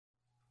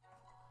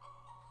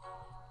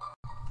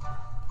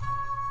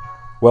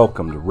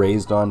Welcome to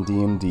Raised on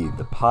D&D,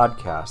 the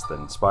podcast that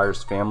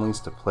inspires families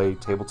to play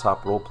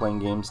tabletop role-playing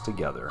games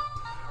together.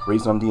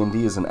 Raised on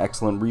D&D is an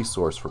excellent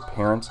resource for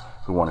parents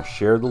who want to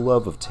share the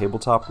love of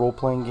tabletop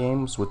role-playing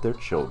games with their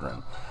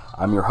children.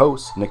 I'm your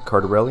host, Nick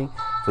Cardarelli.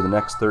 For the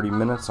next 30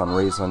 minutes on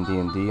Raised on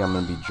D&D, I'm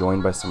going to be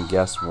joined by some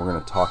guests, and we're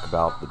going to talk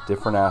about the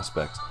different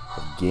aspects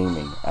of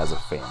gaming as a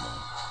family.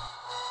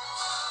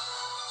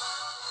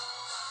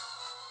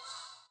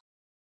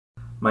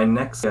 My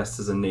next guest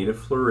is a native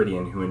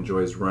Floridian who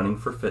enjoys running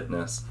for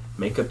fitness,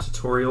 makeup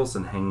tutorials,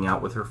 and hanging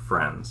out with her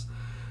friends.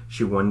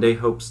 She one day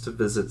hopes to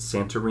visit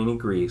Santorini,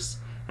 Greece,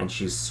 and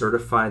she's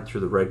certified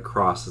through the Red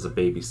Cross as a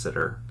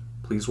babysitter.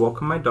 Please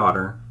welcome my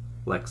daughter,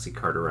 Lexi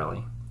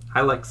Cardarelli.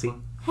 Hi,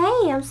 Lexi.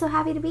 Hey, I'm so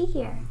happy to be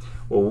here.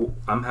 Well,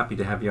 I'm happy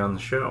to have you on the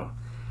show.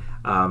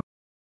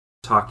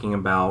 Talking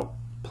about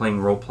playing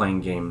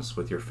role-playing games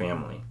with your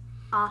family.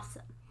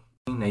 Awesome.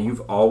 Now,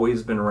 you've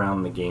always been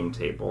around the game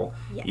table.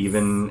 Yes.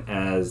 Even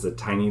as a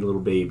tiny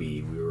little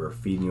baby, we were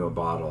feeding you a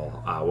bottle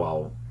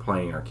while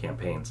playing our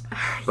campaigns.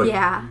 But,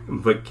 yeah.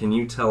 But can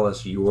you tell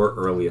us your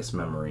earliest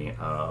memory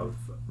of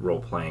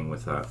role-playing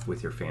with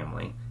your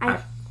family? I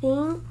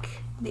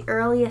think the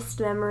earliest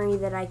memory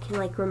that I can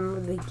remember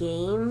the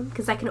game,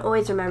 because I can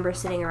always remember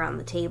sitting around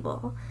the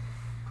table,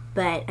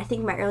 but I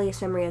think my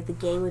earliest memory of the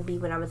game would be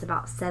when I was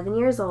about 7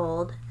 years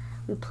old.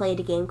 We played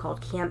a game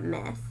called Camp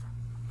Myth.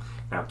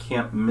 Now,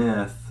 Camp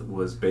Myth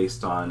was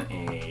based on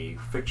a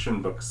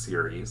fiction book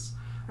series,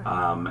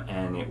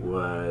 and it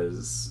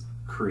was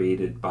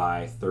created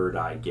by Third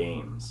Eye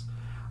Games.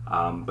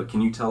 But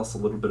can you tell us a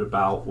little bit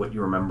about what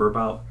you remember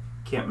about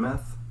Camp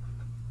Myth?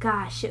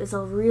 Gosh, it was a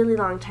really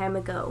long time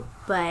ago,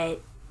 but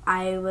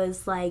I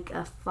was like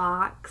a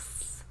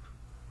fox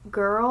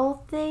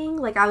girl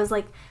thing. I was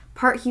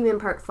part human,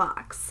 part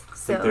fox.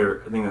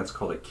 So I think that's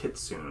called a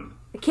kitsune.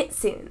 A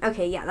kitsune.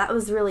 Okay, yeah, that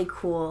was really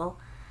cool.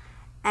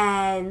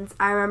 And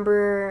I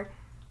remember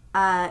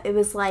it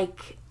was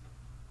like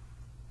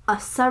a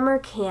summer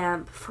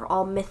camp for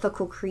all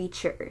mythical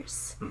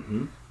creatures.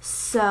 Mm-hmm.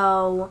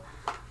 So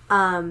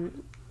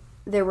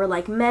there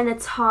were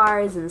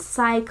minotaurs and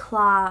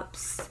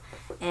cyclops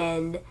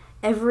and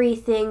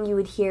everything you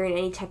would hear in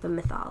any type of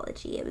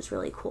mythology. It was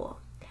really cool.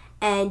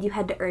 And you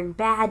had to earn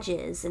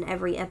badges in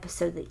every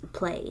episode that you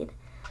played.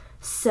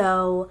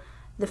 So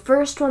the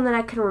first one that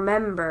I can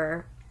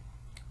remember,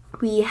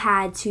 we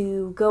had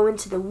to go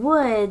into the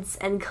woods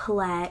and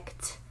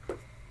collect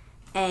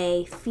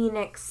a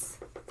phoenix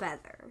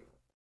feather.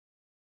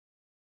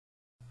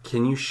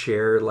 Can you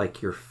share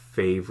your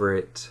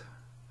favorite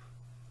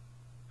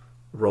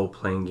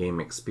role-playing game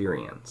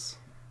experience?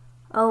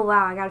 Oh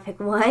wow, I gotta pick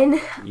one.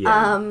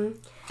 Yeah.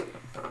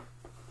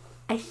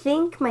 I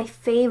think my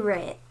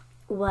favorite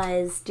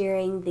was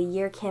during the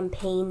year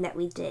campaign that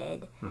we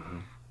did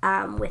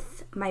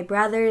with my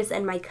brothers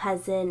and my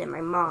cousin and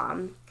my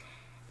mom.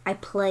 I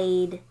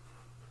played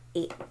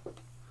a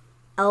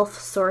elf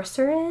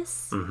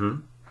sorceress,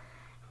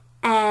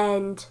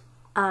 and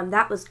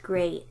that was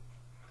great.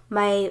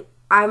 I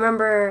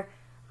remember,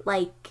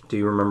 Do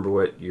you remember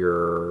what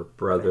your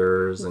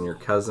brothers and your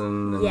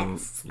cousin and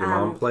yes, your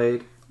mom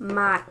played?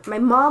 My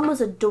mom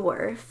was a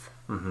dwarf.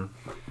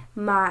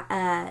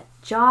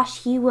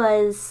 Josh, he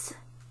was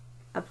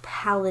a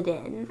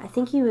paladin. I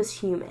think he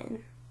was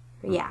human.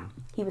 Yeah,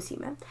 he was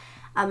human.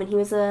 And he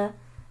was a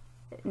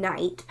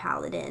knight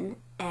paladin.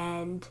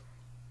 And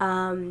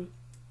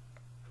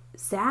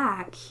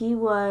Zach, he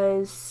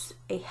was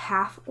a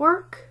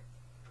half-orc.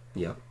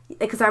 Yep.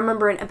 Because I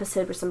remember an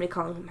episode where somebody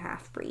calling him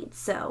half-breed.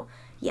 So,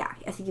 yeah,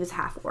 I think he was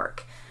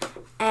half-orc.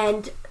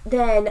 And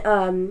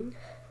then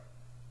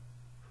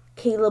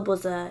Caleb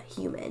was a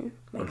human.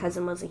 My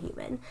cousin was a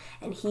human.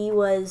 And he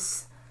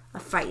was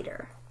a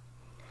fighter.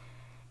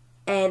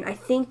 And I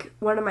think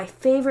one of my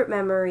favorite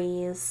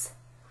memories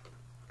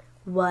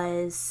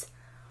was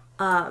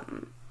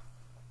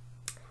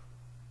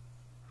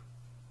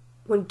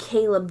when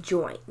Caleb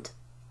joined.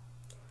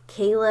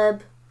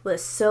 Caleb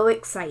was so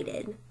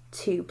excited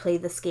to play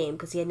this game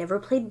because he had never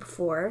played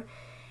before.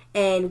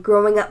 And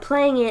growing up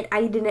playing it,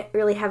 I didn't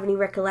really have any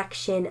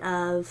recollection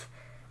of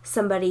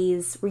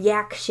somebody's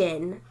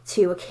reaction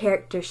to a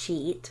character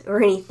sheet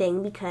or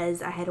anything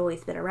because I had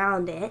always been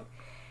around it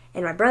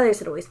and my brothers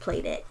had always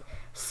played it.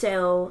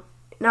 So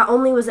not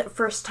only was it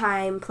first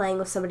time playing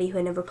with somebody who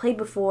had never played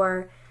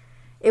before,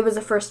 it was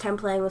the first time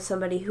playing with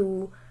somebody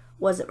who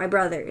wasn't my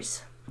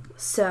brothers.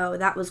 So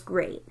that was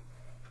great.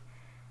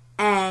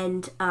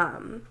 And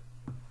my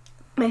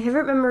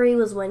favorite memory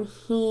was when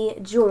he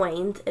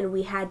joined and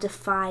we had to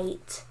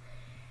fight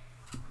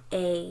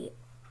a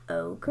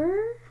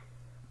ogre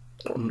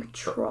or a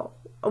troll.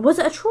 Was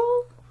it a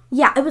troll?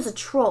 Yeah, it was a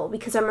troll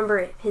because I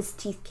remember his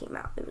teeth came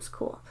out. It was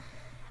cool.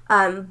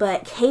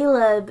 But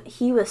Caleb,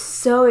 he was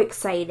so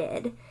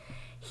excited.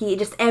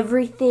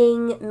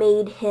 Everything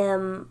made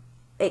him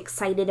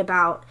excited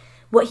about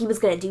what he was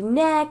going to do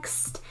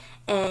next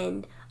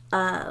and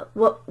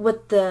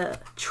what the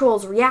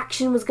troll's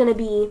reaction was going to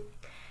be.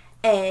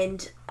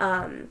 And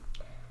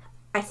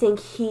I think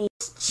he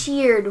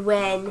cheered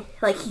when,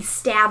 like, he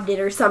stabbed it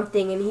or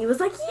something, and he was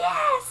like,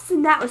 yes!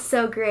 And that was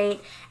so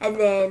great. And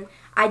then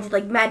I did,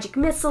 like, magic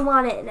missile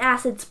on it and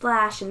acid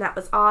splash, and that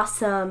was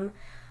awesome.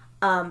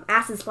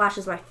 Acid splash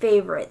was my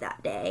favorite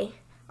that day.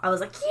 I was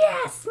like,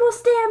 yes,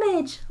 most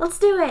damage, let's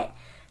do it.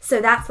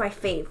 So that's my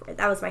favorite.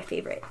 That was my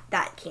favorite,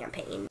 that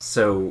campaign.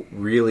 So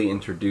really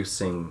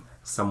introducing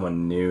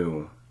someone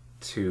new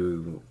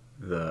to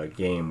the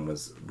game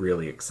was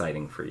really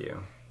exciting for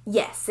you.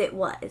 Yes, it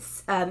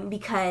was.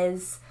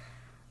 Because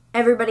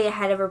everybody I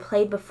had ever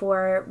played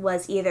before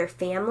was either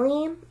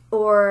family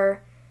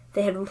or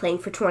they had been playing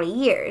for 20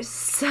 years.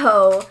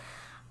 So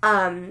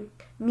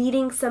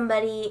meeting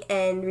somebody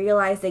and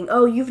realizing,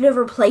 oh, you've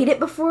never played it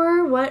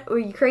before? What? Were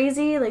you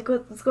crazy? Like,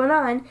 what's going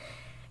on?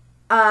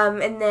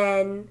 And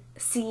then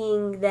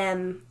seeing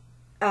them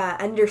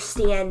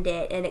understand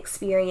it and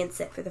experience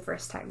it for the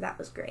first time. That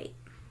was great.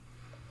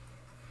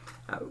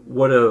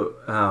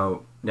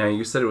 Now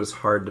you said it was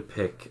hard to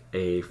pick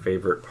a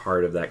favorite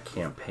part of that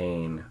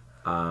campaign.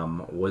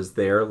 Was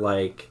there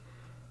like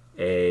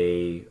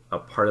a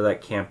part of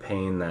that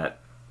campaign that,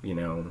 you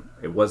know,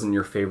 it wasn't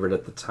your favorite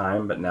at the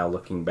time, but now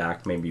looking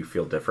back, maybe you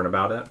feel different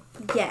about it?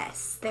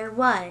 Yes, there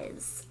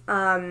was.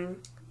 During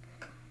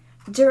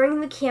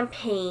the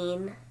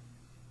campaign,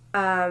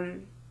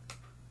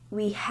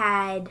 we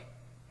had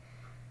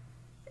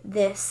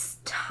this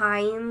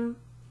time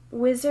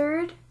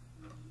wizard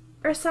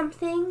or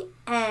something,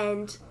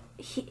 and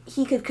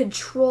he could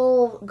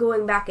control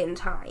going back in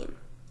time.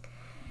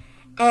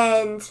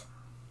 And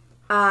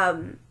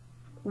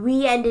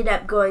we ended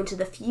up going to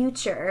the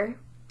future.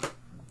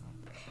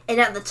 And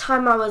at the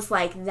time I was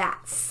like,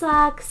 that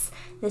sucks.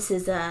 This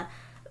is a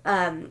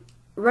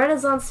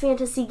Renaissance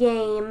fantasy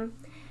game.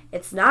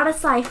 It's not a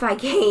sci-fi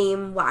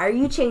game. Why are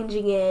you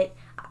changing it?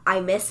 I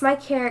miss my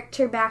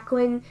character back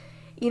when,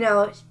 you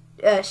know,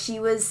 she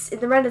was in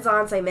the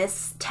Renaissance. I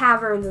miss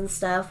taverns and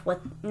stuff.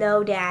 What?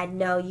 No, Dad,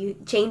 no, you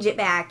change it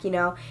back, you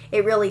know.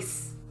 It really,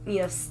 you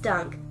know,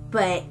 stunk.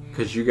 But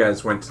because you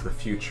guys went to the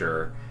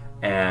future,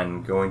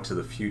 and going to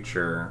the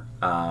future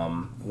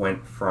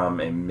went from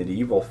a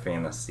medieval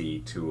fantasy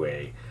to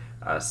a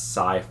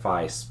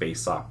sci-fi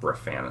space opera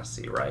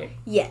fantasy, right?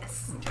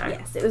 Yes. Okay.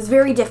 Yes, it was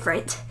very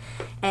different.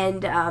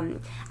 And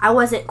I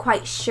wasn't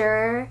quite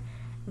sure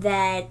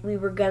that we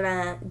were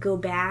gonna go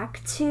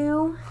back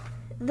to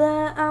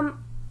the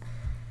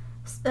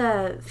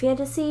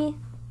fantasy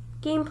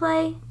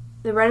gameplay,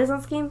 the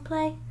Renaissance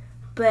gameplay,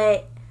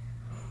 but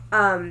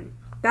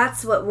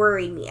that's what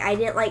worried me. I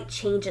didn't like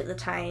change at the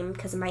time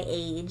because of my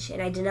age,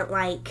 and I didn't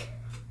like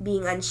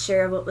being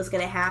unsure of what was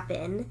going to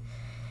happen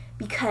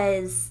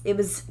because it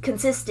was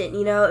consistent,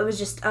 you know. It was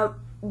just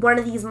one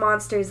of these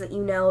monsters that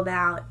you know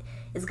about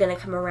is going to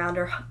come around,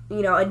 or,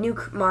 you know, a new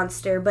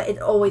monster, but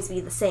it'd always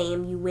be the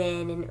same. You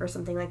win or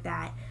something like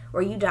that,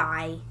 or you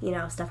die, you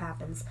know, stuff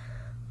happens.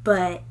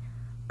 But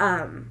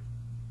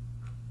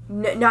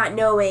not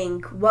knowing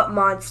what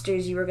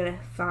monsters you were going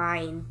to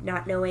find,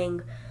 not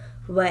knowing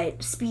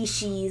what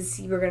species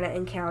you were going to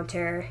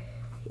encounter,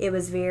 it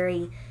was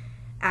very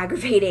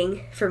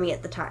aggravating for me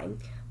at the time.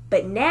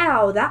 But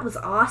now that was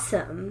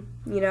awesome,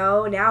 you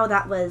know. Now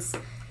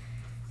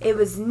it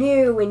was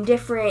new and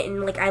different,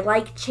 and like I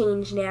like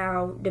change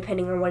now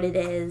depending on what it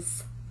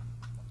is.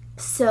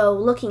 So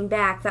looking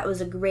back, that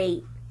was a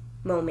great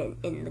moment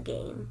in the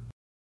game.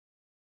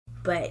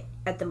 But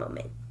at the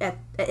moment,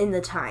 in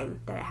the time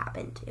that it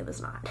happened, it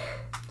was not.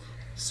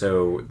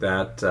 So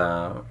that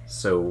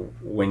so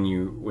when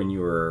you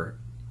were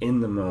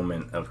in the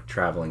moment of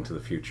traveling to the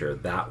future,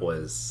 that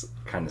was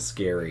kind of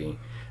scary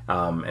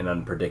and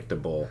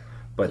unpredictable.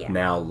 But yeah.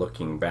 Now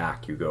looking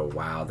back, you go,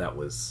 "Wow, that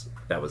was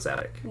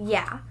epic."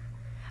 Yeah,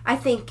 I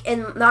think,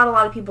 and not a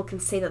lot of people can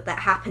say that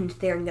happened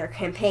during their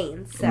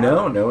campaigns. So.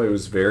 No, it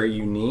was very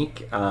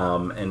unique,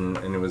 and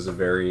it was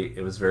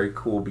very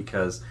cool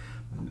because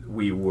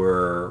we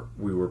were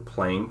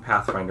playing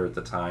Pathfinder at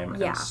the time,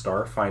 and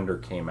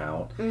Starfinder came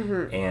out,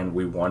 and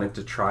we wanted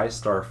to try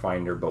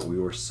Starfinder, but we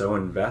were so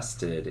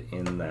invested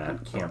in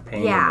that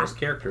campaign and those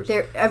characters.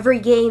 Every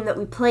game that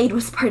we played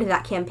was part of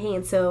that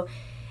campaign. So,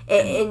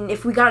 and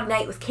if we got a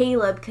night with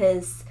Caleb,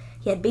 because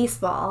he had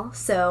baseball,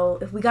 so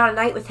if we got a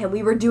night with him,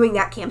 we were doing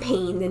that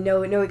campaign, and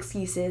no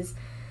excuses.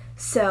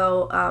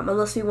 So,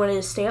 unless we wanted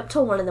to stay up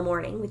till 1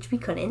 a.m, which we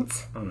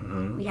couldn't,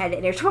 we had to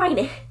intertwine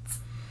it.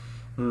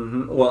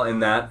 Well,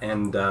 and that,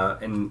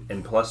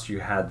 and plus you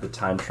had the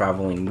time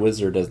traveling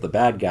wizard as the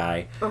bad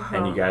guy,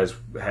 and you guys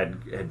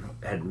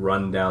had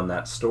run down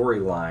that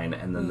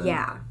storyline, and then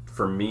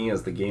for me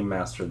as the game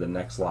master, the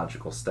next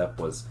logical step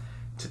was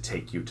to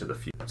take you to the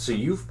future. So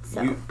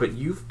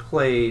you've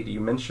played. You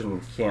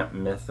mentioned Camp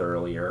Myth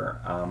earlier,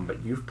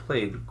 but you've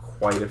played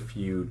quite a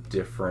few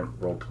different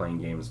role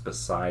playing games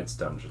besides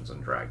Dungeons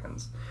and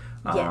Dragons.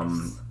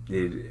 Yes.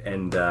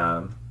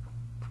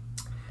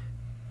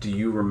 Do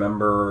you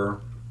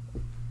remember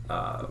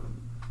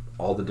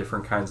all the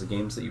different kinds of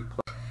games that you've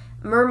played?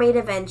 Mermaid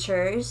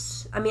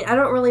Adventures. I mean, I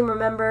don't really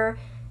remember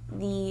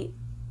the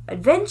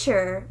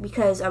adventure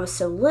because I was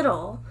so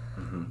little,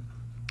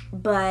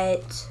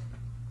 but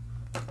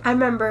I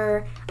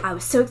remember I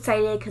was so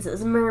excited because it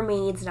was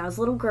mermaids and I was a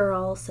little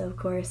girl, so of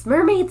course,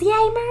 mermaids,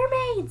 yay,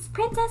 mermaids,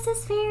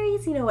 princesses,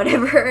 fairies,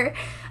 whatever.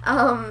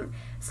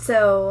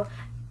 So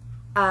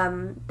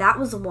that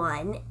was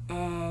one,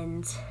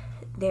 and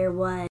there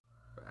was...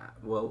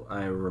 Well,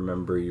 I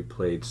remember you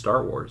played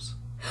Star Wars.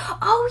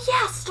 Oh,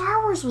 yeah,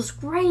 Star Wars was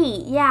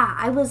great. Yeah,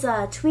 I was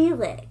a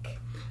Twi'lek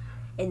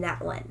in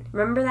that one.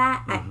 Remember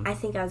that? Mm-hmm. I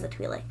think I was a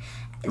Twi'lek.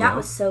 That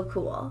was so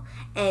cool.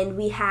 And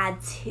we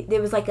had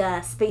there was like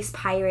a space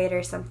pirate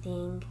or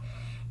something,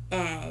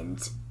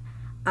 and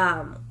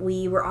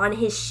we were on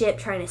his ship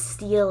trying to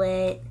steal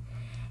it,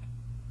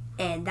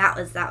 and that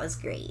was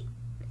great.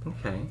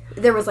 Okay.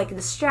 There was like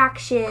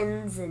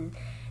distractions, and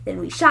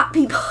then we shot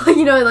people.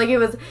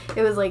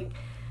 It was like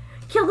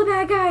kill the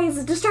bad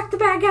guys, distract the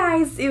bad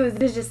guys. It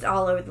was just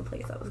all over the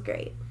place. That was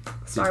great.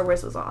 Star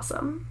Wars was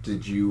awesome.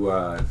 Did you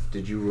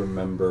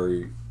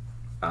remember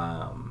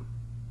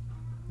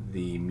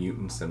the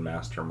Mutants and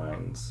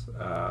Masterminds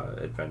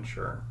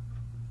adventure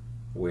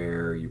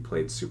where you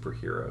played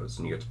superheroes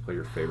and you got to play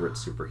your favorite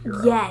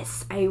superhero?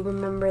 Yes, I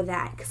remember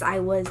that because I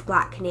was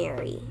Black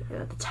Canary.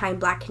 At the time,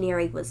 Black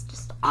Canary was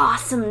just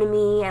awesome to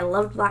me. I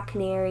loved Black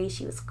Canary.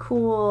 She was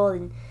cool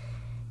and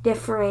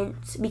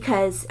different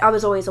because I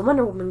was always a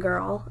Wonder Woman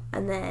girl,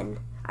 and then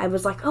I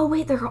was like, oh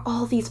wait, there are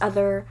all these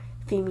other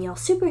female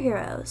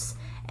superheroes,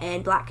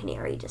 and Black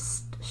Canary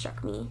just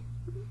struck me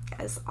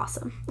as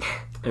awesome.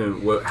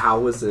 And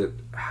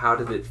how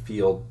did it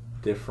feel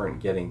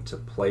different getting to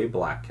play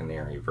Black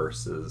Canary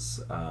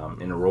versus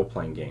in a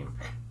role-playing game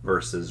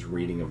versus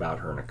reading about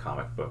her in a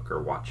comic book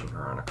or watching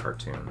her on a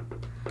cartoon?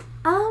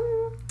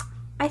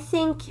 I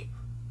think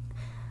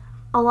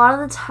a lot of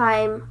the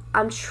time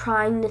I'm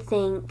trying to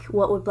think,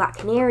 what would Black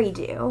Canary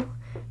do?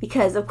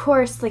 Because of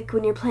course, like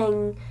when you're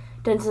playing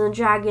Dungeons and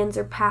Dragons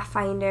or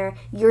Pathfinder,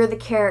 you're the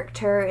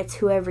character, it's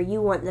whoever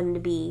you want them to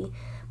be.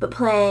 But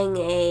playing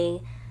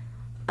a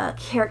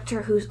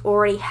character who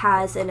already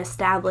has an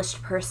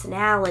established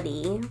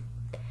personality,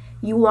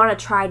 you want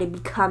to try to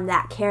become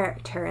that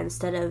character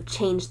instead of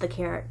change the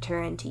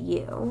character into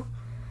you.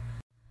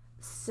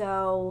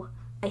 So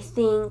I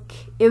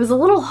think it was a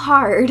little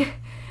hard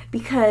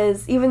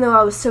because even though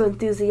I was so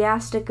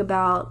enthusiastic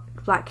about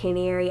Black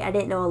Canary, I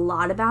didn't know a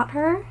lot about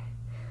her.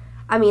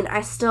 I mean,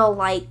 I still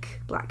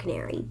like Black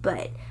Canary,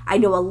 but I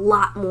know a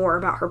lot more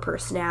about her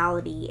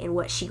personality and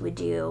what she would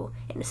do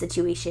in a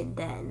situation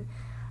than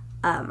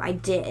I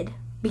did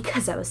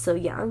because I was so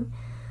young.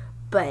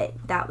 But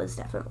that was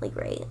definitely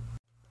great.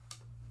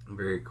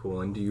 Very cool.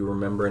 And do you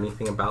remember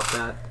anything about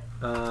that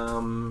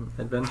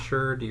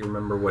adventure? Do you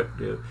remember what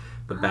the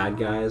bad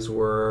guys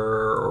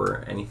were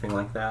or anything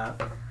like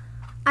that?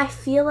 I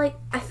feel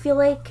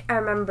like I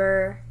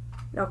remember,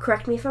 now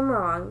correct me if I'm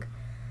wrong,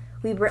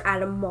 we were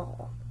at a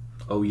mall.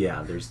 Oh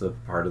yeah, there's the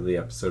part of the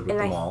episode with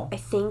the mall. I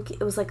think it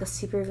was like a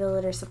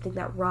supervillain or something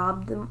that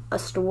robbed a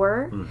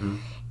store. Mm-hmm.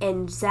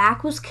 And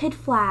Zach was Kid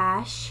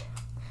Flash.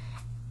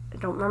 I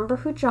don't remember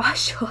who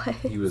Josh was.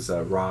 He was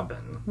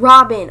Robin.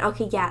 Robin,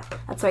 okay, yeah,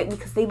 that's right,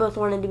 because they both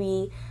wanted to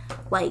be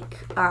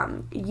like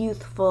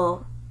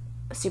youthful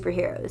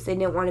superheroes. They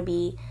didn't want to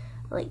be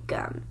like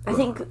I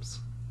think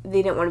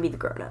they didn't want to be the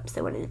grown-ups.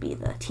 They wanted to be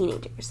the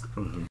teenagers.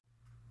 Mm-hmm.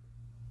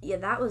 Yeah,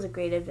 that was a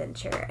great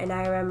adventure, and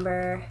I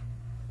remember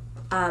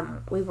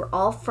we were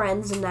all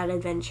friends in that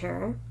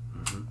adventure.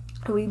 Mm-hmm.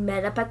 And we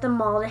met up at the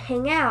mall to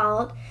hang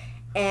out,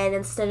 and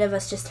instead of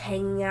us just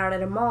hanging out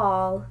at a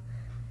mall,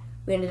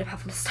 we ended up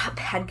having to stop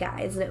bad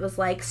guys, and it was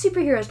like,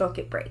 superheroes don't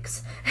get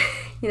breaks.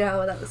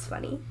 That was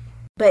funny.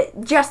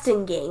 But just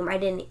in game, I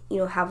didn't,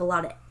 have a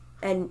lot of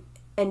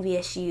envy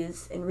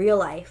issues in real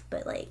life,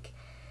 but like...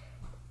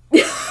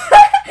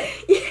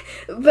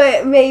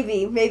 but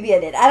maybe I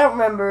did. I don't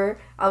remember.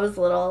 I was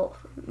little...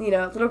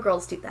 little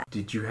girls do that.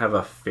 Did you have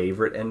a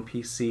favorite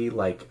NPC,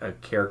 like a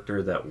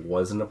character that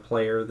wasn't a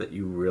player that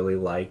you really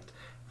liked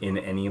in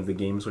any of the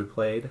games we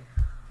played?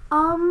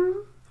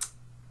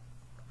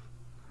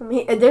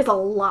 There's a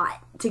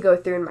lot to go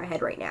through in my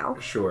head right now.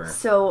 Sure.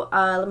 So,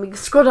 let me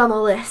scroll down the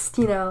list,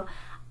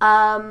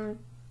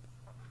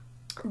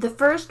 The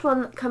first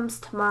one that comes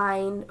to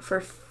mind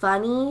for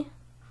funny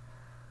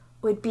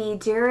would be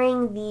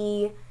during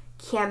the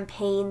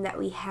campaign that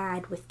we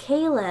had with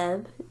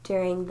Caleb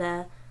during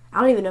the...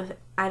 I don't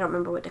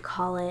remember what to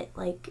call it,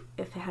 like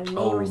if it had a name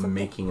or something.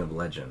 Making of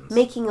Legends.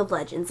 Making of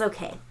Legends,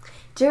 okay.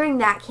 During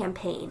that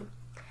campaign,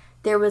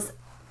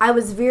 I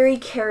was very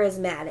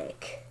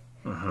charismatic.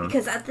 Mm-hmm.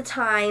 Because at the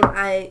time,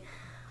 I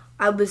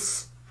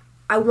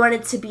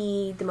wanted to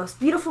be the most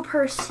beautiful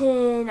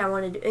person.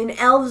 And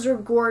elves are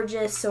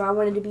gorgeous, so I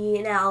wanted to be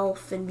an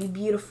elf and be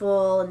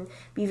beautiful and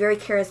be very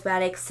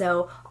charismatic.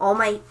 So all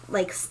my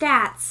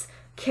stats,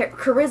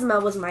 charisma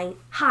was my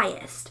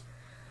highest.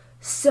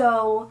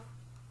 So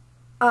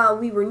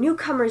we were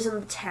newcomers in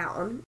the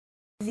town.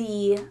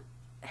 The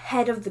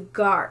head of the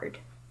guard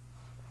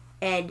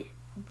and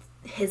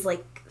his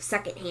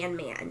second-hand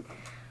man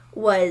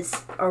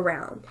was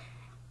around.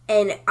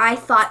 And I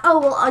thought, oh,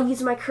 well, I'll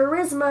use my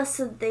charisma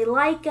so that they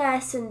like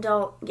us and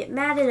don't get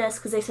mad at us,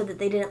 because they said that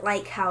they didn't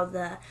like how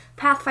the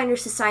Pathfinder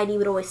Society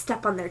would always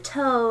step on their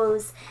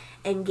toes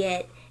and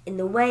get in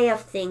the way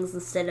of things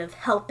instead of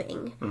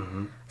helping.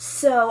 Mm-hmm.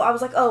 So I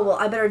was like, oh, well,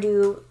 I better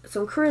do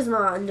some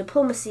charisma and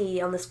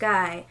diplomacy on this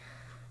guy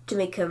to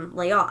make him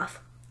lay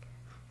off.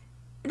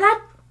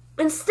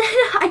 Instead,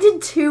 I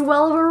did too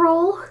well of a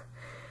roll.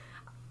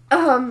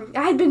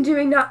 I had been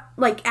doing not,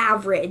 like,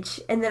 average,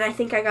 and then I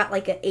think I got,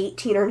 like, an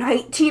 18 or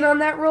 19 on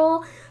that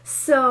roll,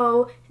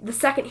 so the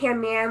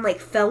second-hand man, like,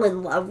 fell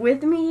in love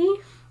with me.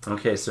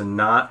 Okay, so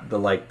not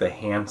the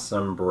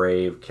handsome,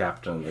 brave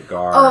captain of the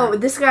guard. Oh,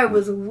 this guy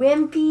was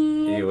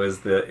wimpy. It was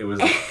the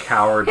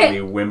cowardly,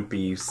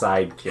 wimpy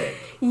sidekick.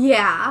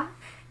 Yeah,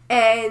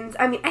 and,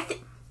 I mean,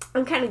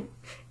 I'm kind of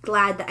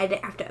glad that I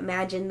didn't have to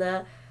imagine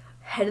the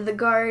head of the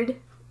guard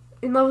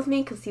in love with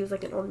me, because he was,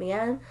 like, an old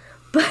man,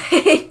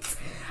 but...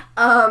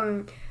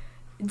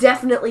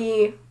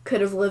 definitely could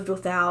have lived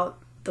without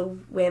the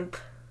wimp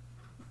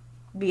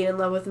being in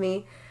love with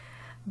me.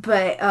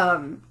 But,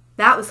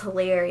 that was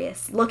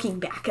hilarious. Looking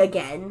back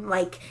again,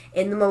 like,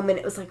 in the moment,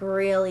 it was, like,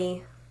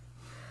 really...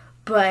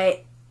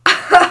 But,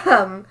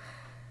 that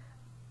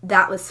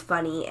was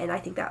funny, and I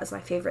think that was my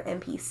favorite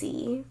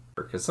NPC.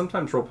 Because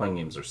sometimes role-playing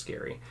games are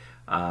scary.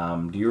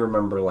 Do you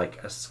remember,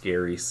 like, a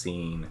scary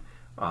scene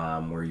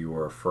where you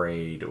were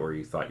afraid or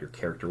you thought your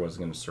character wasn't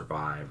going to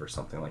survive or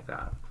something like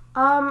that?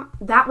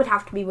 That would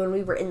have to be when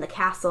we were in the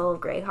castle of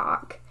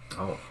Greyhawk.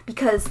 Oh.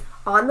 Because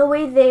on the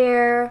way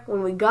there,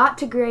 when we got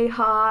to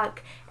Greyhawk,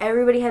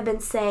 everybody had been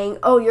saying,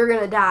 oh, you're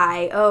gonna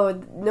die.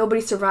 Oh,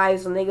 nobody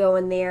survives when they go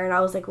in there. And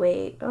I was like,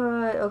 wait,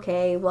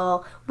 okay,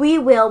 well, we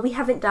will. We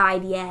haven't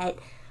died yet.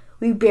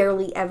 We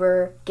barely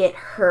ever get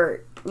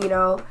hurt,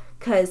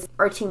 because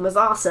our team was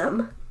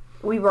awesome.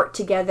 We worked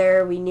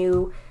together. We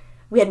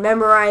had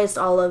memorized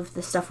all of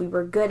the stuff we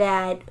were good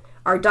at.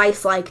 Our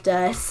dice liked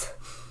us.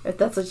 If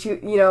that's what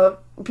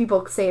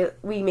people say,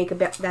 we make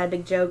that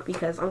big joke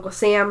because Uncle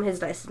Sam, his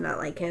dice did not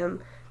like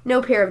him.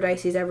 No pair of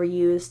dice he's ever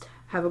used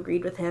have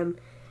agreed with him.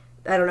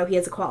 I don't know, he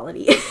has a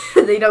quality.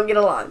 They don't get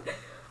along.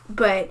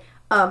 But,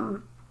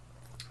 I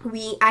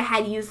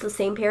had used the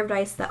same pair of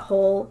dice that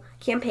whole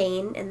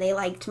campaign, and they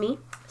liked me.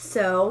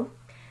 So,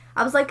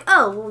 I was like,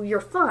 oh, well,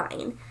 you're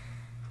fine.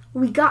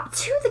 We got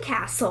to the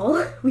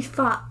castle. We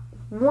fought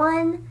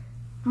one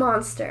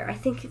monster. I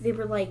think they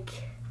were like...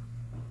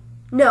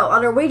 No,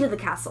 on our way to the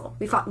castle,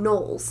 we fought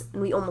gnolls,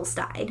 and we almost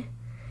died.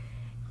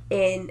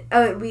 And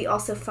we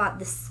also fought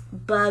this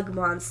bug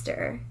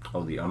monster.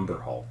 Oh, the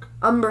Umber Hulk.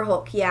 Umber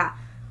Hulk, yeah.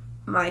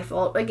 My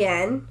fault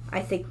again.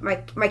 I think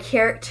my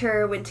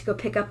character went to go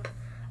pick up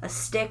a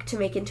stick to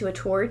make into a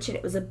torch, and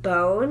it was a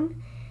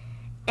bone.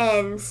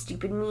 And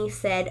stupid me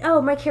said,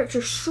 oh, my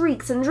character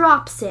shrieks and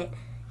drops it.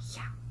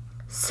 Yeah.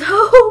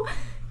 So,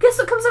 guess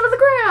what comes out of the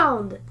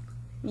ground?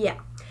 Yeah.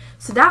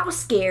 So that was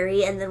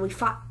scary, and then we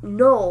fought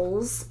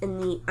gnolls in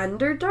the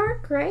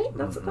Underdark, right?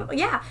 That's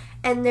yeah.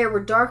 And there were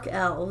dark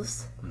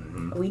elves.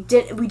 Mm-hmm.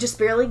 We just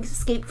barely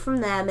escaped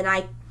from them, and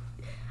I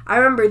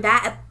remember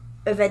that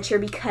adventure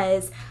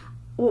because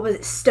what was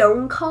it?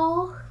 Stone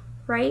Call,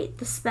 right?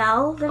 The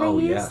spell that I used. Oh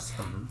yes.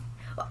 Mm-hmm.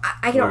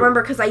 I don't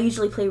remember because I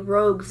usually play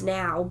rogues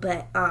now,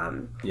 but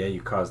yeah,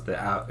 you caused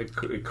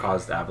it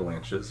caused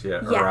avalanches, yeah.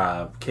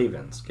 Or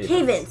cave-ins.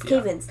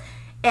 Cave-ins.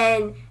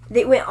 And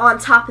they went on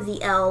top of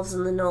the elves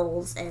and the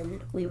gnolls,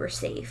 and we were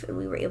safe, and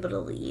we were able to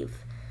leave.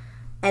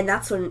 And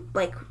that's when,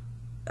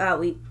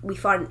 we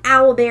fought an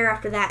owl bear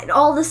after that, and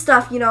all this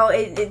stuff,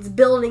 it's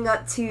building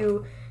up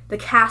to the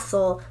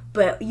castle,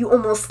 but you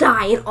almost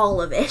die in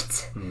all of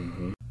it.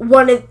 Mm-hmm.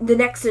 The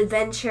next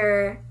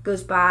adventure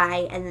goes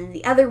by, and then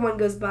the other one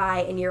goes by,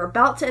 and you're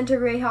about to enter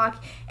Greyhawk,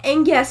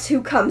 and guess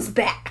who comes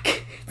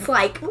back? It's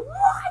like,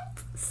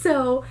 what?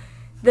 So...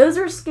 those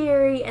were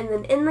scary, and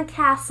then in the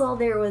castle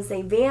there was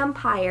a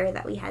vampire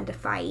that we had to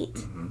fight.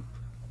 Mm-hmm.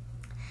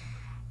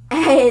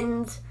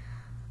 And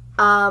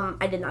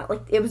I did not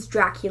like it was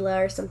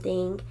Dracula or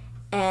something,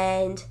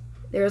 and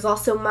there was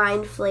also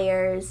mind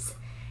flayers,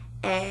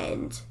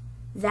 and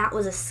that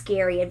was a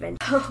scary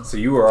adventure. So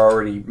you were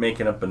already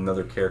making up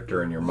another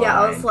character in your mind.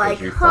 Yeah, I was like,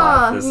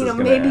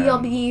 maybe I'll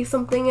be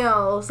something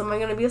else. Am I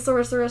gonna be a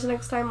sorceress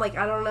next time? Like,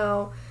 I don't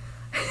know.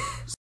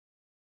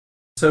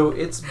 So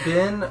it's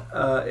been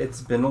a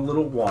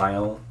little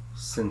while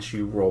since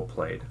you role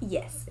played.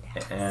 Yes, it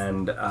has.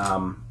 And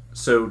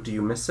so do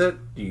you miss it?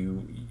 Do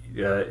you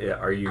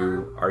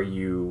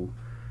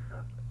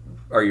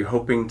are you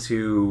hoping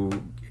to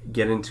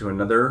get into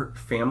another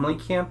family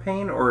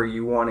campaign, or are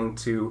you wanting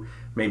to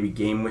maybe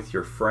game with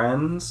your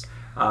friends?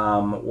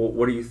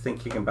 What are you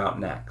thinking about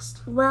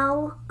next?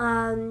 Well,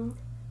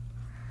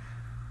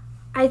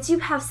 I do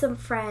have some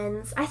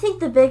friends. I think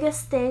the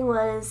biggest thing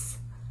was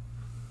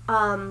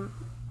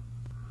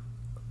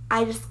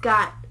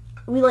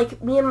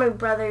me and my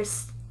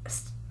brothers,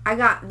 I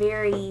got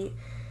very,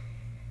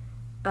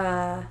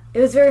 it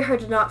was very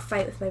hard to not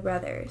fight with my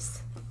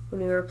brothers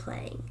when we were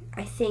playing.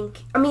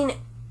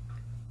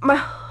 My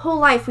whole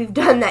life we've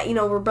done that,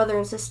 we're brother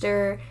and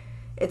sister,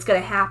 it's gonna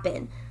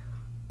happen.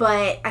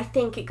 But I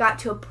think it got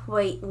to a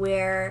point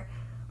where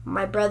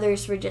my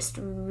brothers were just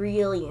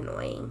really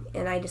annoying,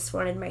 and I just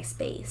wanted my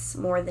space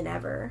more than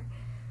ever.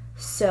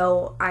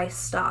 So I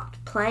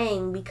stopped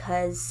playing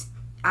because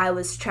I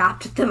was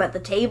trapped with them at the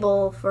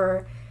table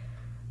for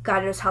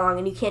God knows how long,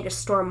 and you can't just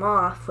storm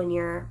off when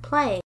you're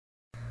playing.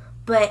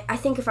 But I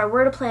think if I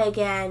were to play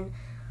again,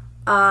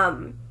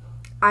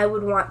 I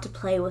would want to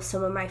play with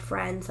some of my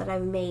friends that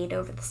I've made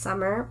over the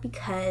summer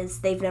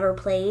because they've never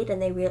played,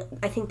 and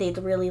I think they'd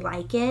really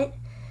like it.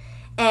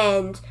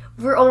 And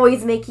we're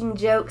always making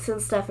jokes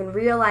and stuff in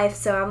real life,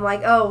 so I'm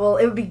like, oh, well,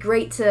 it would be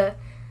great to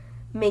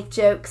make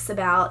jokes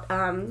about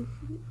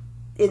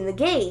in the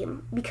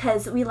game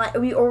because we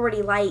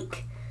already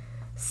like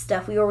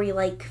stuff. We already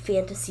like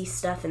fantasy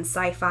stuff and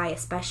sci-fi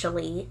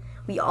especially.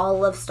 We all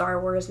love Star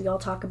Wars. We all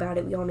talk about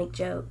it. We all make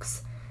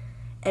jokes.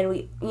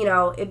 And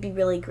it'd be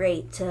really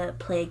great to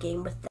play a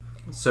game with them.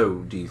 So,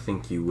 do you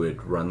think you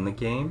would run the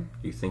game?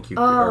 Do you think you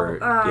are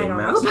game I don't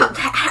master? know about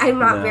that. I'm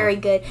not very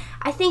good.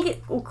 I think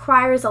it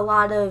requires a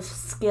lot of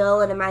skill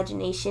and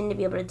imagination to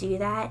be able to do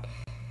that.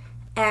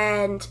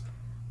 And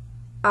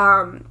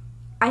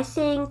I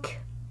think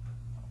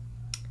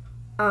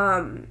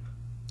I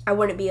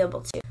wouldn't be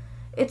able to.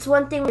 It's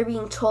one thing when you're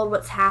being told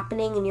what's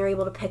happening and you're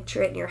able to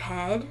picture it in your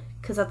head,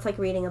 because that's like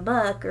reading a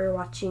book or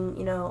watching,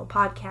 a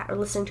podcast or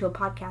listening to a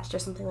podcast or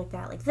something like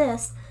that, like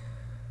this.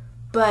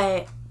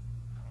 But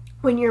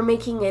when you're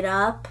making it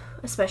up,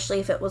 especially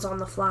if it was on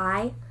the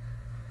fly,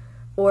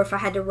 or if I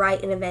had to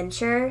write an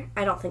adventure,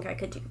 I don't think I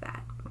could do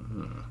that.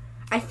 Mm-hmm.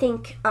 I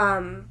think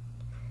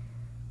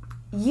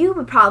you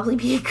would probably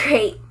be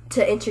great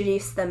to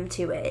introduce them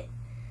to it.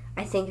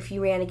 I think if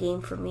you ran a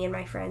game for me and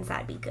my friends,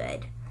 that'd be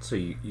good. So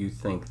you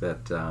think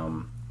that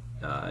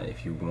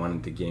if you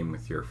wanted to game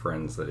with your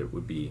friends, that it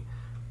would be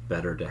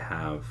better to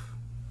have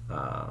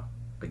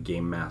a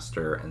game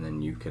master and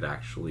then you could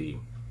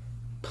actually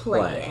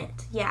play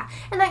it. Yeah.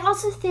 And I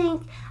also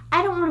think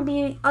I don't want to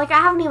be, I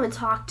haven't even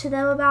talked to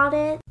them about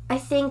it. I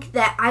think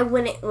that I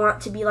wouldn't want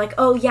to be like,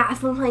 oh yeah,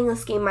 I've been playing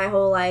this game my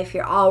whole life.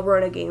 Here, I'll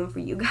run a game for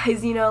you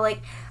guys.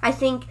 I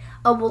think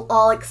we'll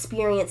all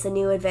experience a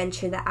new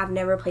adventure that I've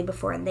never played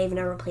before and they've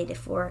never played it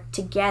before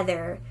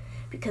together.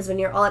 Because when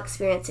you're all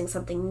experiencing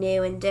something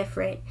new and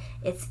different,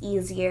 it's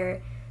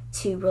easier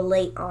to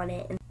relate on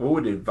it.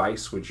 What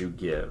advice would you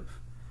give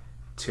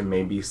to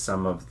maybe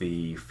some of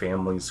the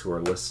families who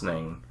are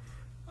listening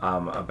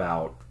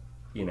about,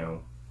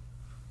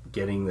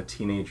 getting the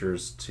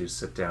teenagers to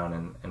sit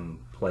down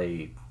and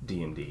play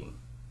D&D?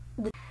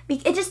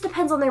 It just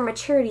depends on their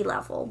maturity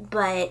level,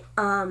 but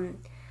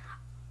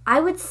I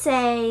would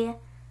say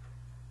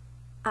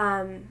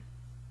that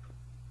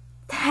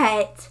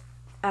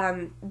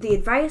the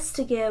advice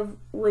to give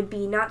would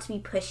be not to be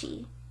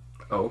pushy.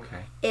 Oh,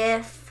 okay.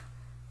 If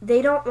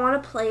they don't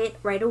want to play it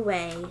right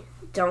away,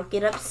 don't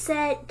get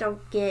upset.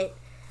 Don't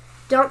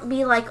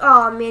be like,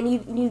 oh man,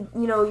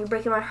 you're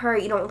breaking my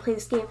heart. You don't want to play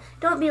this game.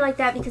 Don't be like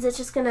that because it's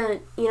just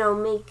gonna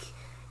make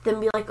them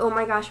be like, oh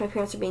my gosh, my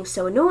parents are being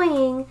so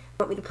annoying.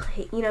 They want me to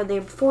play.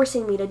 They're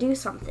forcing me to do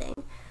something,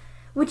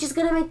 which is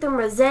gonna make them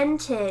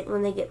resent it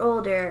when they get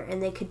older,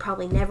 and they could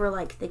probably never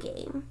like the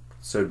game.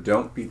 So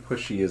don't be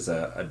pushy is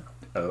a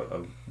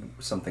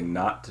something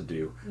not to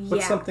do,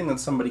 but something that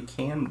somebody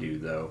can do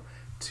though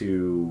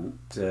to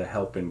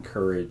help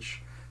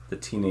encourage the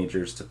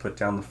teenagers to put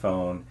down the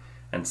phone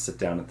and sit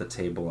down at the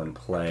table and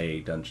play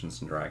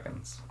Dungeons and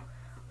Dragons.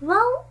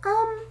 Well,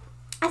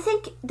 I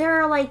think there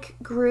are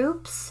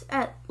groups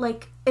at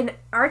in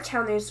our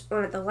town. There's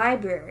one at the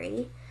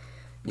library.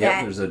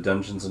 Yeah, there's a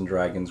Dungeons and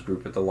Dragons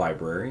group at the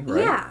library,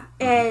 right? Yeah,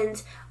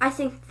 and I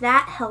think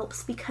that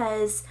helps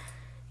because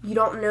you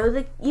don't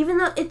know even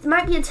though it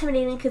might be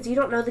intimidating because you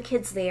don't know the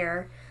kids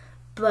there,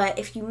 but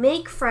if you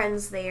make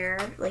friends there,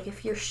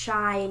 if you're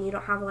shy and you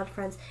don't have a lot of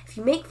friends, if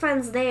you make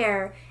friends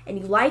there and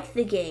you like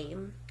the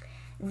game,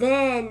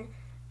 then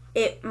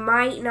it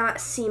might not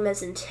seem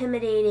as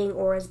intimidating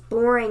or as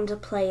boring to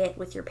play it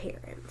with your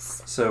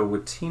parents. So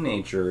with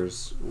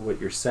teenagers, what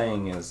you're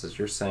saying is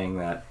you're saying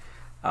that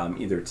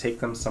either take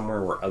them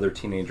somewhere where other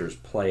teenagers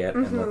play it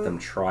and let them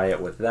try it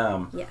with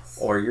them. Yes.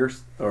 Or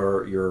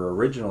your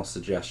original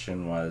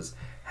suggestion was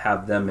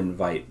have them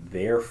invite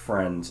their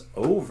friends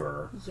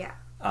over. Yeah.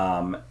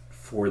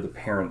 For the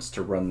parents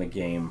to run the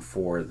game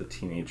for the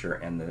teenager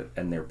and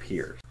their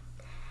peers.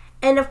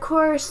 And of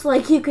course,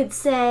 you could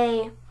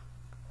say,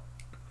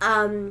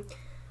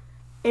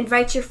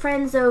 invite your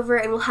friends over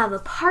and we'll have a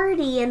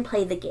party and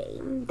play the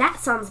game. That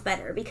sounds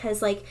better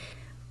because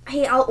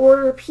hey, I'll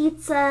order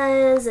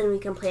pizzas and we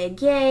can play a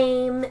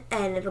game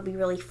and it'll be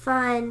really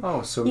fun.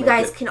 Oh, so you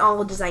guys can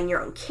all design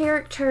your own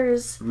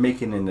characters.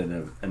 Making it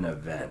an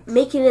event.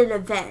 Making it an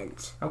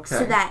event. Okay.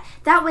 So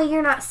that way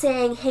you're not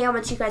saying, hey, I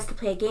want you guys to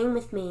play a game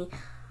with me.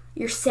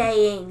 You're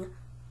saying,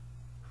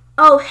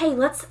 oh, hey,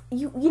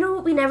 you know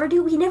what we never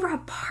do? We never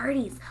have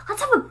parties.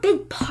 Let's have a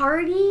big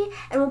party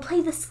and we'll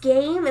play this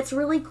game. It's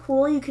really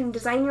cool. You can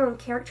design your own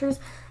characters.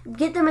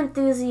 Get them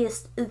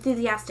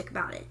enthusiastic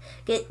about it.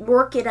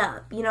 Work it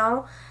up,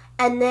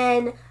 and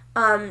then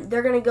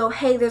they're going to go,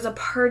 hey, there's a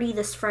party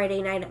this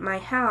Friday night at my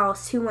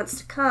house. Who wants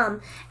to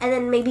come? And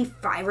then maybe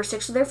 5 or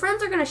 6 of their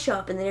friends are going to show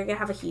up, and then you're going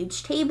to have a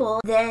huge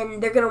table. Then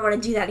they're going to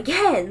want to do that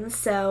again.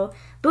 So,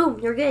 boom,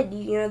 you're good.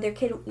 Your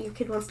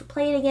kid wants to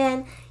play it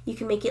again. You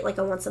can make it like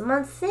a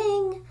once-a-month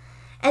thing.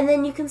 And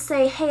then you can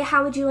say, hey,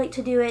 how would you like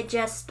to do it?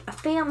 Just a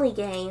family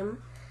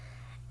game.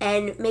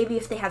 And maybe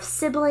if they have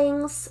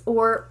siblings,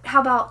 or how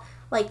about,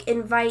 like,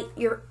 invite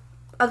your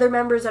other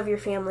members of your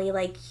family,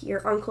 like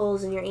your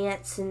uncles and your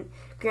aunts and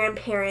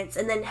grandparents,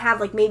 and then have,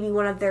 like, maybe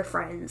one of their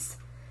friends,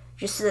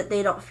 just so that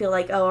they don't feel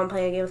like, oh, I'm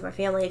playing a game with my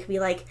family. It could be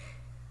like,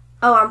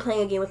 oh, I'm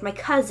playing a game with my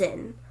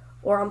cousin,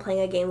 or I'm playing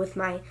a game with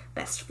my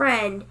best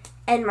friend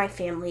and my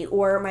family,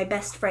 or my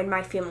best friend,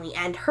 my family,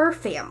 and her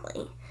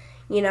family.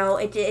 You know,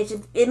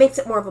 it makes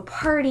it more of a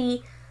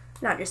party,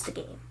 not just a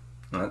game.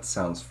 That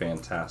sounds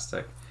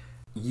fantastic.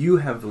 You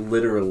have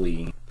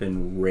literally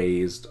been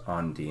raised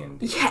on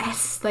D&D.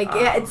 Yes,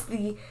 yeah, it's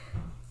the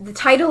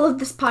title of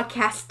this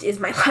podcast is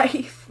my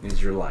life.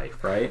 Is your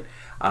life, right?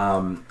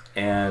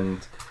 And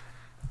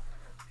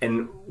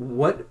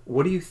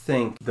what do you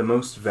think the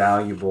most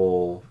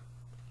valuable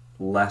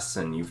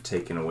lesson you've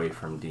taken away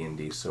from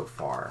D&D so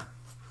far?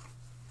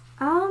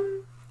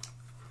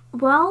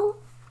 Well,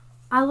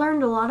 I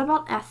learned a lot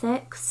about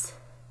ethics.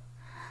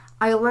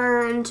 I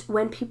learned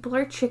when people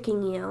are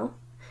tricking you,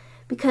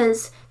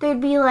 because there'd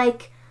be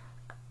like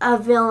a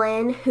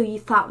villain who you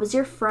thought was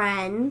your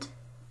friend,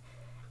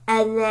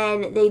 and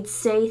then they'd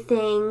say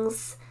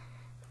things,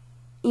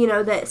 you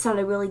know, that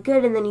sounded really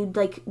good, and then you'd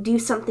like do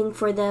something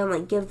for them,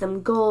 like give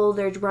them gold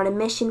or run a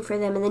mission for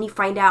them, and then you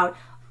find out,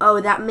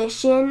 oh, that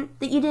mission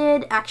that you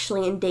did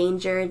actually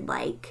endangered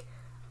like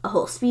a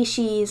whole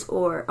species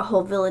or a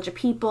whole village of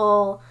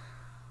people,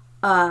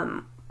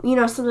 you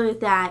know, something like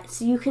that.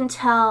 So you can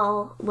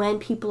tell when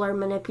people are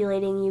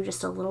manipulating you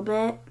just a little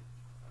bit.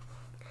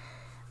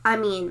 I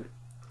mean,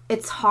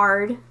 it's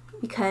hard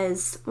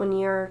because when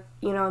you're,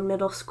 you know, in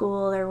middle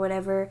school or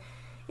whatever,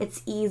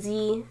 it's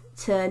easy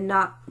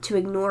to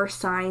ignore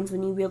signs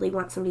when you really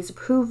want somebody's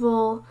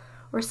approval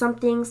or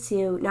something.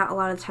 So not a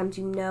lot of times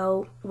you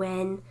know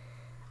when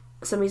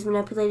somebody's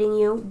manipulating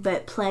you,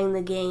 but playing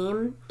the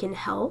game can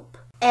help.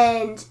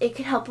 And it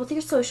can help with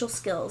your social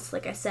skills,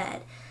 like I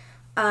said.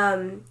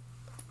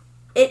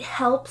 It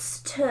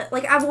helps to,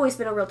 like, I've always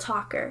been a real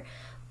talker,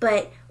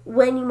 but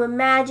when you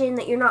imagine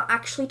that you're not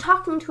actually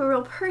talking to a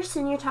real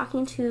person, you're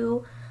talking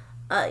to,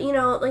 you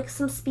know, like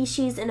some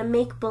species in a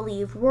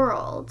make-believe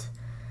world.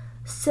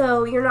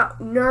 So you're not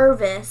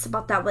nervous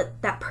about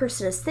what that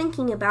person is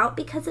thinking about,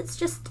 because it's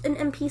just an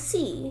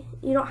NPC.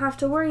 You don't have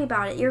to worry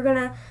about it. You're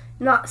gonna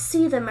not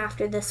see them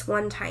after this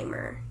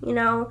one-timer, you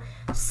know?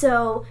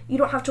 So you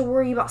don't have to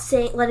worry about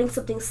letting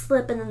something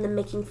slip and then them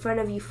making fun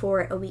of you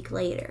for it a week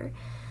later.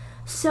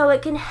 So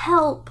it can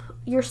help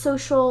your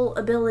social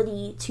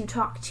ability to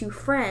talk to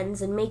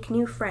friends and make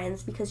new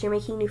friends, because you're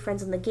making new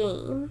friends in the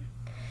game.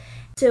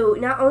 So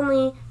not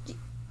only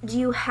do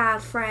you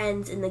have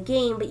friends in the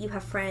game, but you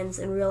have friends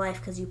in real life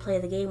because you play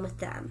the game with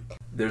them.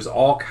 There's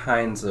all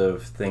kinds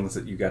of things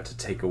that you got to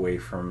take away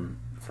from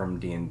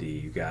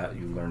D&D.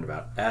 You learned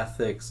about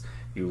ethics.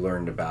 You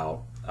learned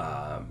about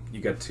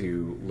you got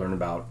to learn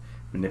about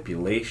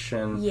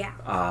manipulation. Yeah.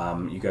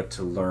 You got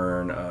to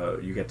learn.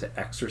 You get to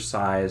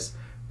exercise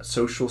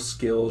social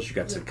skills. You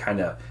got to kind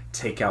of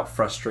take out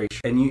frustration.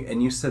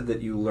 And you said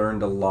that you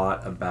learned a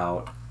lot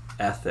about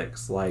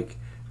ethics, like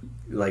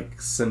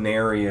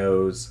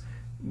scenarios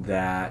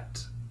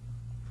that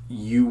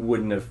you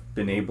wouldn't have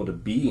been able to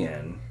be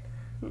in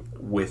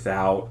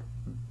without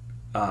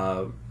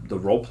the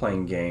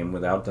role-playing game,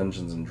 without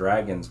Dungeons and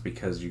Dragons,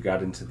 because you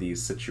got into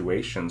these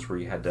situations where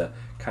you had to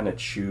kind of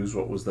choose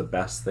what was the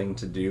best thing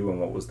to do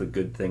and what was the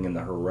good thing and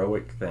the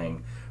heroic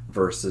thing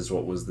versus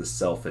what was the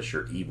selfish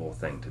or evil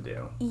thing to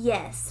do.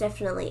 Yes,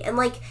 definitely. And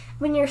like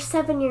when you're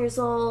 7 years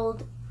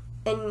old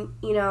and,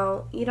 you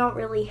know, you don't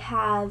really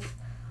have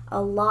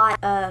a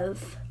lot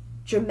of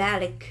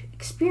dramatic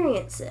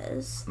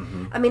experiences.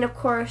 Mm-hmm. I mean, of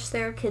course,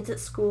 there are kids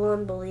at school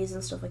and bullies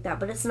and stuff like that,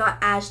 but it's not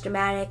as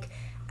dramatic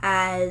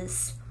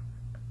as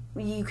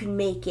you can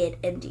make it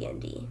in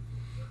D&D.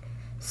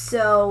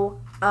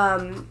 So,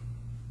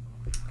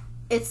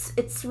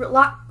 it's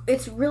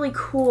really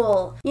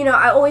cool. You know,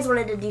 I always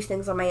wanted to do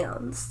things on my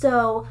own.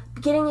 So,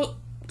 getting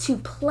to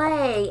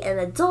play an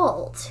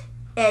adult,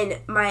 and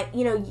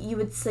you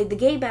would say, the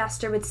game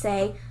master would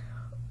say,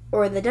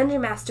 or the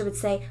dungeon master would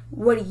say,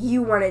 what do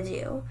you want to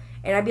do?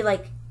 And I'd be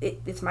like,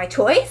 it's my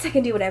choice. I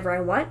can do whatever I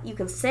want. You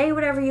can say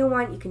whatever you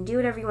want. You can do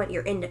whatever you want.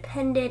 You're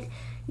independent.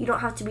 You don't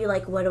have to be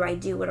like, what do I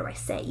do? What do I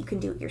say? You can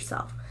do it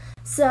yourself.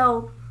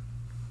 So,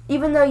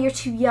 even though you're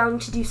too young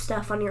to do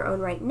stuff on your own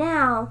right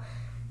now,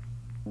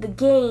 the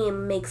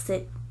game makes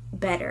it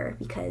better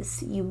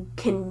because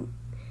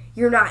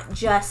you're not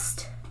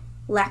just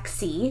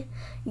Lexi.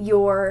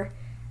 You're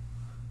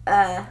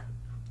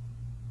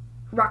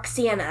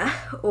Roxana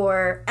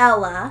or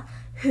Ella,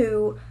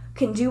 who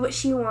can do what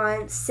she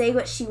wants, say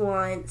what she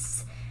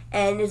wants,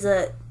 and is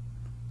a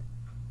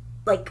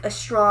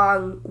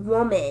strong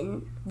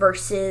woman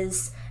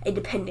versus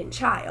dependent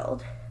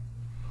child.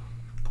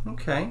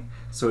 Okay.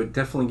 So it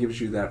definitely gives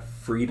you that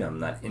freedom,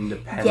 that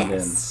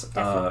independence,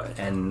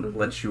 and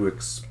lets you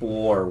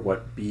explore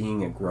what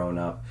being a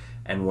grown-up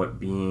and what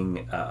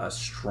being a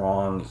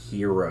strong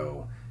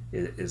hero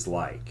is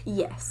like.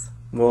 Yes.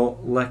 Well,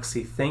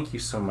 Lexi, thank you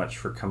so much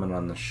for coming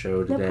on the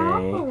show today. No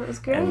problem. It was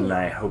great. And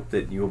I hope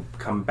that you'll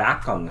come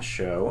back on the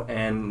show,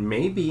 and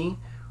maybe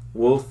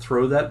we'll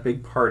throw that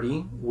big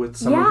party with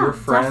some of your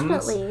friends.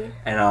 Definitely.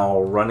 And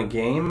I'll run a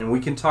game, and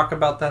we can talk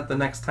about that the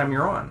next time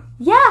you're on.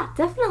 Yeah,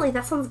 definitely.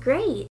 That sounds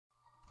great.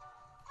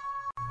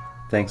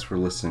 Thanks for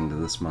listening to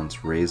this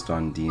month's Raised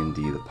on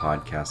D&D, the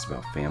podcast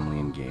about family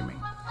and gaming.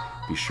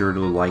 Be sure to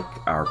like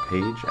our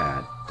page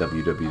at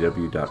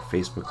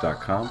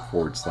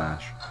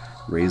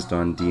www.facebook.com/Raised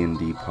on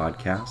D&D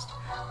podcast,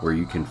 where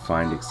you can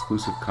find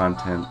exclusive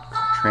content,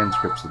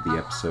 transcripts of the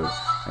episode,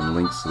 and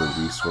links to the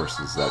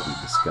resources that we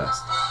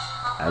discussed.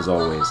 As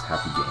always,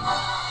 happy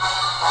gaming.